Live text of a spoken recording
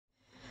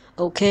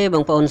Ok ប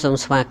ងប្អូនសូម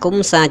ស្វាគម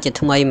ន៍សារជា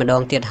ថ្មីម្ដ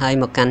ងទៀតហើយ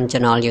មកកាន់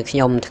channel យើងខ្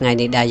ញុំថ្ងៃ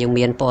នេះដែរយើង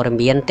មានព័ត៌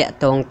មានតាក់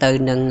ទងទៅ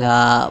នឹង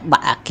បា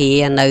ក់អាគារ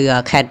នៅ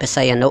ខេត្តបរ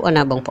សៃអនុ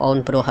ណាបងប្អូន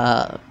ព្រោះ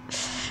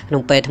ក្នុ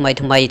ងពេលថ្មី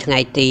ថ្ងៃ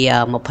ទី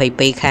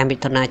22 ខែមិ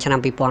ថុនាឆ្នាំ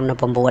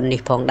2019នេះ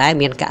ផងដែរ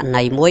មានករ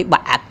ណីមួយបា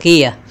ក់អាគា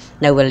រ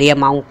នៅវេលា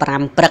ម៉ោង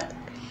 5 ព្រឹក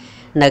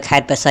នៅខេ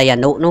ត្តបរសៃអ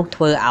នុនោះ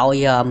ធ្វើឲ្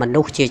យមនុ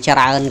ស្សជាច្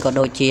រើនក៏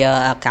ដូចជា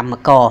កម្ម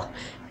ករ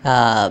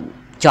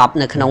ជាប់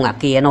នៅក្នុងអា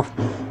គារនោះ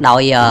ដោ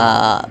យ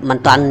មិន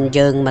តាន់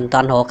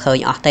រកឃើញ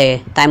អស់ទេ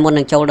តែមុន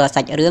នឹងចូលដល់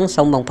សាច់រឿង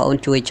សូមបងប្អូន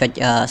ជួយចុច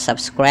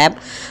subscribe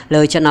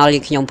លើ channel យើ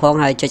ងខ្ញុំផង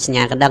ហើយចុចសញ្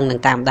ញាកណ្ដឹងនឹង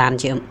តាមដាន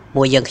ជា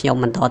មួយយើងខ្ញុំ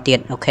បន្តទៀត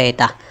អូខេ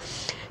តា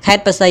ខេត្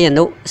តបរសៃអ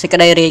នុសេចក្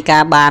តីរាយកា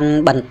រណ៍បាន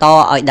បន្ត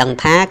ឲ្យដឹង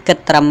ថាគិត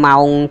ត្រឹមម៉ោ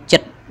ង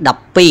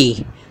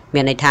 7:12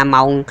 មានន័យថា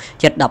ម៉ោង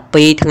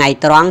 7:12 ថ្ងៃ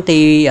ត្រង់ទី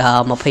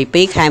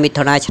22 ខែមិ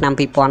ថុនាឆ្នាំ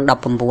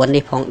2019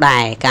នេះផងដែ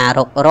រការ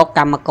រកក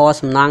ម្មករ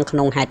សំណង់ក្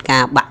នុងហេតុកា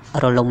រណ៍បាក់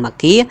រលំអា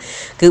គារ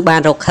គឺបាន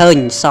រកឃើញ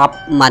សព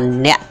ម្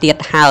នាក់ទៀត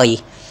ហើយ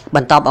ប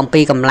ន្ទាប់អំ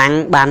ពីកម្លាំង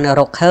បាន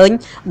រកឃើញ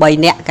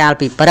 3 នាក់កាល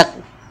ពីព្រឹក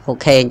អូ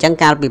ខេអញ្ចឹង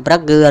កាលពីព្រឹក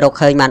គឺរក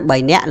ឃើញបាន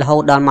 3 នាក់រហូ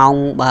តដល់ម៉ោង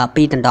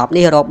 2 ដណ្ដប់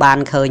នេះរកបាន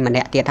ឃើញម្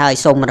នាក់ទៀតហើយ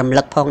សូមរំ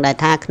លឹកផងដែរ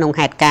ថាក្នុង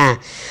ហេតុការណ៍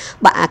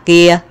បាក់អា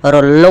គាររ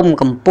លំ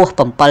កម្ពស់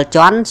 7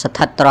 ជាន់ស្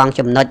ថិតត្រង់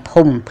ចំណុច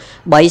ភូមិ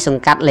 3 ស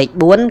ង្កាត់លេខ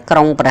 4 ក្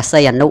រុងបរសៃ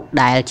អនុ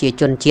ដែលជា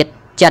ជនជាតិ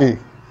ចិន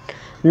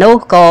នោះ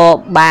ក៏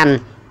បាន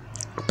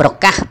ប្រ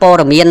កាសព័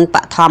ត៌មានប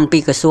ឋមពី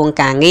ក្រសួង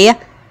ការងារ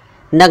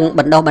និងប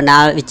ណ្ដុះបណ្ដា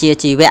លវិជ្ជា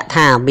ជីវៈ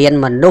ថាមាន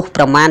មនុស្ស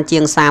ប្រមាណជា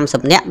ង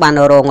 30 នាក់បាន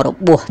រងរ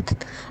បួស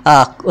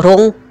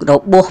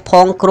ផ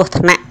ងគ្រោះ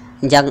ថ្នាក់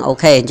អញ្ចឹងអូ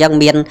ខេអញ្ចឹង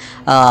មាន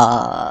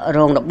រ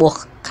ងរបួស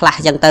ខ្លះ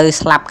អញ្ចឹងទៅ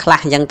ស្លាប់ខ្លះ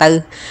អញ្ចឹងទៅ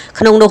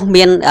ក្នុងនោះ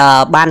មាន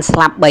បានស្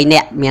លាប់ 3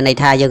 នាក់មានន័យ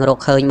ថាយើងរក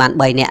ឃើញបាន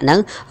 3 នាក់ហ្នឹង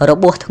រ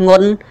បួសធ្ង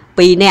ន់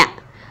 2 នាក់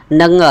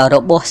និងរ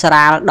បួសស្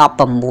រាល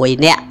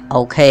 16 នាក់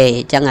អូខេ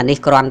អញ្ចឹងអានេះ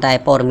គ្រាន់តែ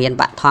ព័ត៌មាន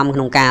បឋមក្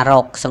នុងការរ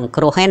កសង្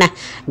គ្រោះឯណា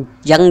អ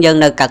ញ្ចឹងយើង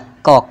នៅក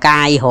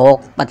កាយរក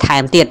បន្ថែ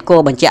មទៀតគួ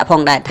របញ្ជាក់ផ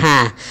ងដែរថា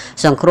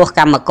សង្គ្រោះក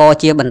ម្មករ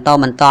ជាបន្ត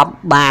បន្ទាប់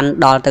បាន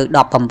ដល់ទៅ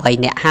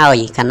 18 នាក់ហើយ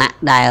ខណៈ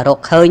ដែលរក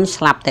ឃើញ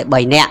ស្លាប់តែ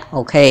 3 នាក់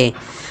អូខេ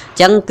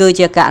ចឹងគឺ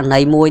ជាករណី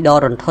មួយដ៏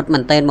រន្ធត់មែ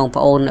នទែនបង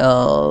ប្អូន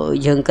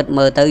យើងគិត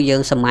មើលទៅយើ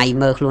ងសម័យ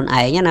មើលខ្លួន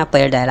ឯងណា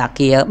ពេលដែលអា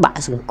គារបា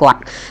ក់សង្កត់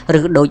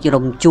ឬដូច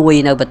រំជួយ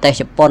នៅប្រទេស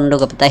ជប៉ុនឬ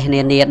ក៏ប្រទេស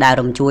នានាដែល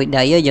រំជួយ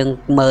ដីយើង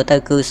មើលទៅ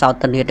គឺសោ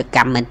តនីយក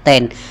ម្មមែនទែ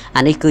ន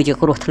អានេះគឺជា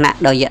គ្រោះថ្នាក់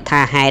ដោយយថា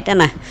ហេតុ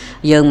ណា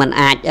យើងមិន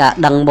អាច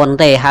ដឹងមុន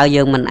ទេហើយ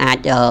យើងមិនអាច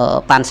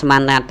ប៉ាន់ស្មា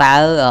នថាតើ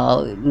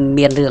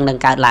មានរឿងនឹង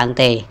កើតឡើង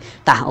ទេ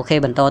តោះអូខេ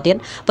បន្តទៀត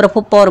ប្រភ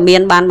ពព័ត៌មា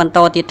នបានបន្ត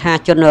ទៀតថា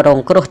ជនរង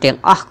គ្រោះទាំង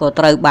អស់ក៏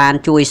ត្រូវបាន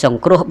ជួយស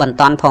ង្គ្រោះបន្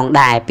ទាន់ផង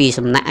ដែរពី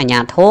សំណាក់អាជ្ញា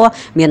ធរ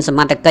មានសម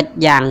ត្ថកិច្ច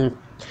យ៉ាង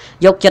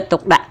យកចិត្តទុ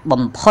កដាក់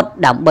បំផុត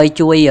ដើម្បី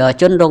ជួយ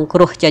ជនរងគ្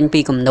រោះចេញពី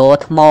គំនរ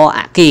ថ្ម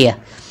អាគារ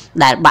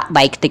ដែលបាក់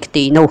បែកខ្ទេចខ្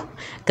ទីនោះ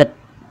គិត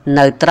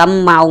នៅត្រឹម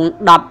ម៉ោង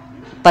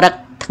 10 ព្រឹក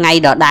ថ្ងៃ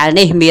ដដែល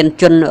នេះមាន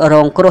ជនរ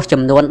ងគ្រោះ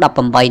ចំនួន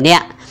 18 នា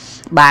ក់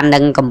បាននឹ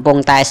ងកំពុង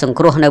តែសង្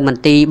គ្រោះនៅម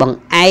ន្ទីរបង្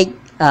អែក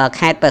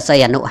ខេត្តបរសៃ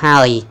អនុហើ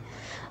យ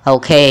អូ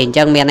ខេអញ្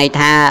ចឹងមានន័យ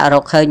ថារ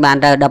កឃើញបាន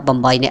ទៅ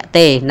 18 នាក់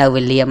ទេនៅ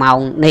វេលាម៉ោង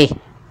នេះ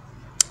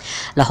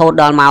រហូត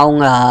ដល់ម៉ោង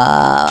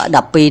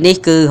 12 នេះ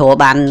គឺរហូត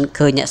បាន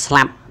ឃើញអ្នកស្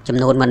លាប់ចំ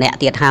នួន 1 នាក់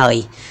ទៀតហើយ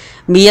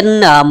មាន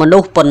មនុ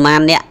ស្សប៉ុន្មាន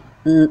អ្នក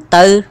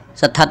ទៅ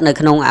ស្ថិតនៅ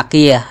ក្នុងអា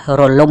គារ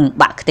រលំ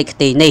បាក់ខ្ទេចខ្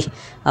ទីនេះ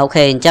អូ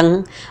ខេអញ្ចឹង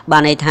បា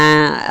នន័យថា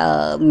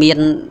មាន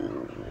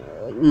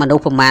មនុស្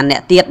សប្រមាណអ្ន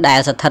កទៀតដែល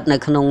ស្ថិតនៅ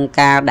ក្នុង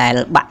ការដែល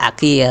បាក់អា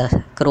គារ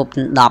គ្រប់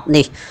10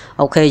នេះ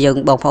អូខេយើង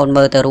បងប្អូន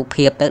មើលទៅរូប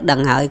ភាពទៅដឹង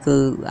ហើយគឺ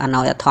អា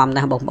ណោយអធម្ម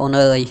ណាស់បងប្អូន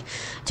អើយ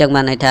អញ្ចឹង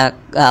បានន័យថា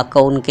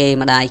កូនគេ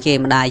ម្ដាយ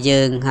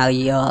យើងហើយ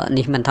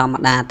នេះមិនធម្ម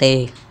តាទេ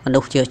មនុ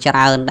ស្សជាច្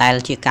រើនដែល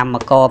ជាកម្ម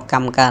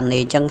ការ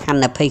នេះអញ្ចឹងហា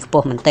និភ័យខ្ព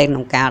ស់មែនទែនក្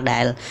នុងការដែ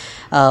ល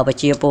ប្រ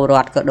ជាពលរ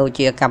ដ្ឋក៏ដូច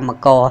ជាកម្ម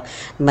ករ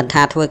មិន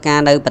ថាធ្វើការ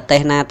នៅប្រទេ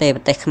សណាទេ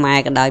ប្រទេសខ្មែរ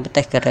ក៏ដោយប្រ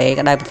ទេសកូរ៉េ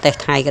ក៏ដោយប្រទេស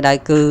ថៃក៏ដោយ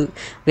គឺ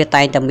វា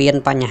តែងតែមាន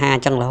បញ្ហាអ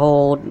ញ្ចឹងរហូ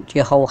តជា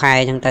ហូរហែ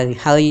អញ្ចឹងទៅ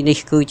ហើយនេះ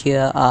គឺជា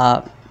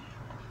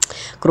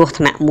គ្រោះ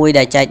ថ្នាក់មួយ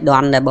ដែលចែកដ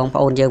ន់ដែលបងប្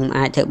អូនយើងមិន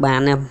អាចធ្វើបាន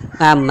ណា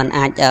មិន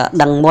អាច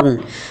ដឹងមុនអ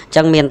ញ្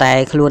ចឹងមានតែ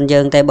ខ្លួនយើ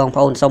ងទេបង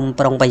ប្អូនសូម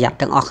ប្រុងប្រយ័ត្ន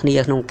ទាំងអស់គ្នា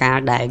ក្នុងការ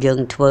ដែលយើង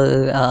ធ្វើ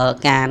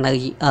ការនៅ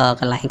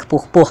កន្លែងខ្ព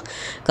ស់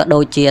ក៏ដូ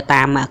ចជា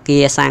តាមអាគា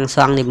រសាងស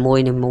ង់នីមួយ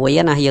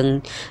ណា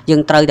យើ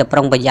ងត្រូវតែប្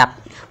រុងប្រយ័ត្ន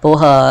ព្រោះ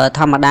ធ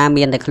ម្មតា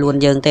មានតែខ្លួន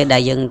យើងទេដែ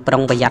លយើងប្រុ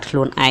ងប្រយ័ត្នខ្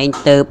លួនឯង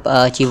ទៅ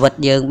ជីវិត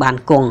យើងបាន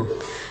គង់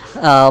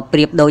ប្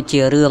រៀបដូច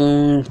ជារឿង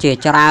ជា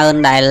ច្រើន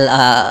ដែល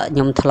ខ្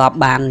ញុំធ្លាប់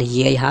បាននិ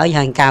យាយហើយ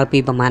កាលពី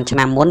ប្រហែលឆ្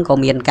នាំមុនក៏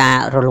មានការ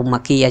រលំ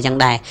អាគារអញ្ចឹង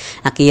ដែរ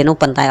អាគារនោះ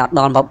ប៉ុន្តែអត់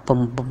ដល់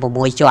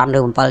 6 ជាន់ឬ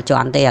 7 ជា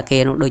ន់ទេអាគា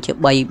រនោះដូចជា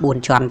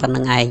 3-4 ជាន់ប៉ុណ្្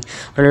នឹងឯង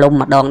រលំ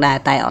ម្ដងដែរ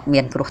តែអត់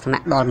មានគ្រោះថ្នា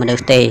ក់ដល់មនុ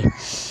ស្សទេ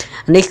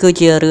នេះគឺ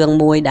ជារឿង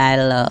មួយដែល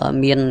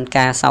មាន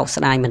ការសោក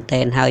ស្ដាយមែនទែ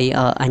នហើយ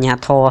អាជ្ញា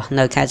ធរ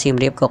នៅខេត្តសៀម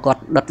រាបក៏គា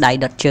ត់ដុតដៃ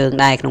ដុតជើង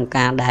ដែរក្នុង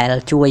ការដែល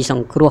ជួយស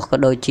ង្គ្រោះក៏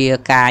ដូចជា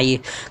កាយ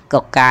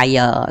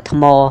ថ្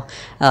ម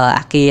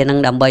អាគារនឹង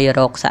ដើម្បី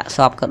រកសាកស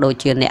ពក៏ដូច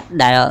ជាអ្នក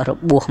ដែលរ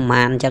បួសប្រ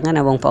មាណអញ្ចឹង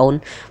ណាបងប្អូន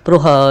ព្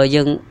រោះ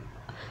យើង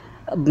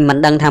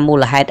mình đăng tham mưu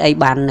là hai ấy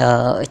ban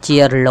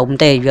chia lồng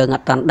tê vừa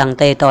ngặt toàn đăng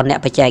tê toàn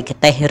nẹt phải chạy cái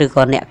tê rồi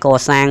còn nẹt co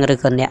sang rồi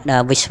còn nẹt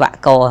vịt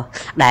co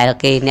đại là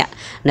cái nẹt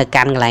nơi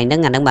căn lại nó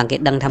ngành bằng cái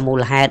đăng tham mưu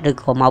là hai rồi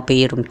còn mau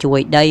pi rụng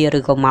chui đây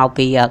rồi còn mau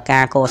pi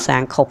ca co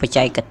sang không phải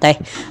chạy cái tê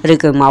rồi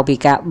còn mau pi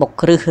ca bọc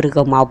rồi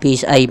còn mau pi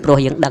ấy pro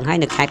những đăng hai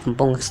được hai cùng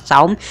bông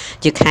sóng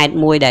chứ hai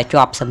mũi để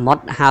chọp sầm mót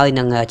hơi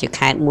nằng chứ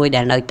hai mũi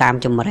để nơi tam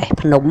chùm rẻ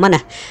phun á nè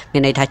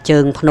bên này tha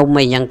chương phun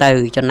mình nhận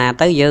từ cho na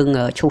tới dương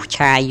chu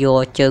chai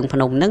vô chương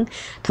phun nứng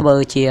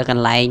thưa chiaกัน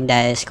lại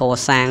để co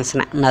sang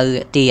sẵn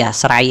nơi tia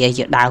srey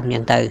ở đào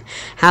nhận từ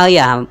hơi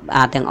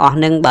ទាំងអស់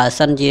នឹងបើ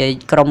សិនជា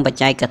ក្រុមបច្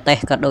ចេកទេស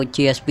ក៏ដូច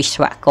ជាវិស្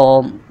វករ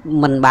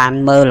មិនបាន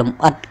មើលលម្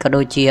អិតក៏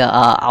ដូចជា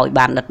ឲ្យ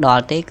បានដិតដ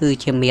ល់ទេគឺ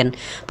ជាមាន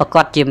ប្រ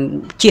កាសជា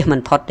ជៀសមិន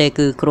ផុតទេ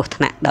គឺគ្រោះ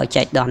ថ្នាក់ដោយ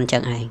ចែកដន់ចឹ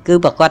ងឯងគឺ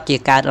ប្រកាសជា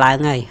កើតឡើង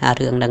ហើយ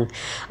រឿងហ្នឹង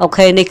អូ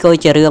ខេនេះគឺ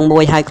ជារឿងមួ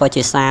យហើយក៏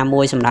ជាសារ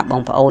មួយសម្រាប់ប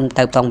ងប្អូន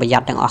ទៅប្រុងប្រយ័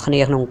ត្នទាំងអស់គ្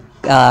នាក្នុង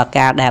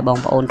ការដែលបង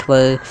ប្អូនធ្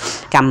វើ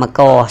កម្ម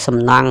ករសំ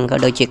ណង់ក៏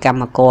ដូចជាកម្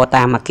មករ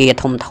តាមអគារ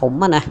ធំ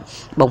ណា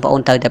បងប្អូ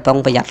នទៅតែប្រុង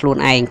ប្រយ័ត្នខ្លួន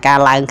ឯងការ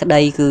ឡើងក្តី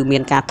គឺមា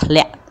នការធ្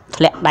លាក់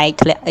ដែក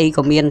ធ្លាក់អី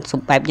ក៏មានស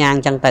ម្បែបយ៉ាង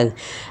ចឹងទៅ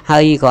ហើ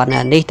យគ្រាន់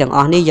តែនេះទាំងអ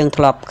ស់នេះយើង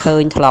ធ្លាប់ឃើ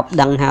ញធ្លាប់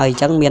ដឹងហើយអ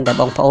ញ្ចឹងមានតែ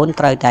បងប្អូន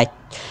ត្រូវតែ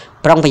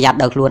ប្រុងប្រយ័ត្ន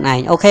ដល់ខ្លួនឯង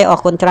អូខេអរ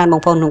គុណច្រើនប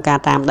ងប្អូនក្នុងការ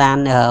តាមដាន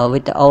វី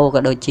ដេអូក៏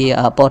ដូចជា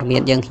ព័ត៌មា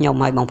នយើងខ្ញុំ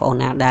ហើយបងប្អូន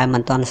ណាដែលមិ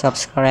នទាន់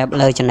Subscribe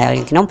លើ Channel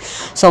យើងខ្ញុំ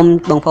សូម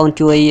បងប្អូន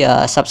ជួយ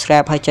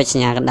Subscribe ហើយចុចស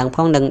ញ្ញាកណ្ដឹងផ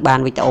ងនឹងបាន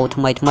វីដេអូ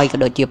ថ្មីក៏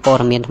ដូចជាព័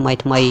ត៌មានថ្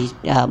មី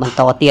បន្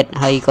តទៀត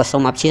ហើយក៏សូ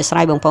មអព្យាស្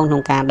រ័យបងប្អូនក្នុ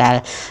ងការដែល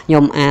ខ្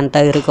ញុំអាន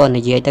ទៅឬក៏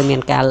និយាយទៅមា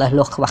នការលះ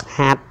លោះខ្វះ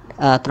ខាត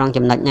ត្រង់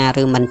ចំណុចណា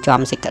ឬមិនចំ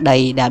សេចក្តី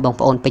ដែលបង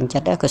ប្អូនពេញចិ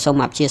ត្តក៏សូម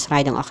អព្យាស្រ័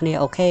យទាំងអស់គ្នា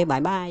អូខេ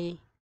បាយ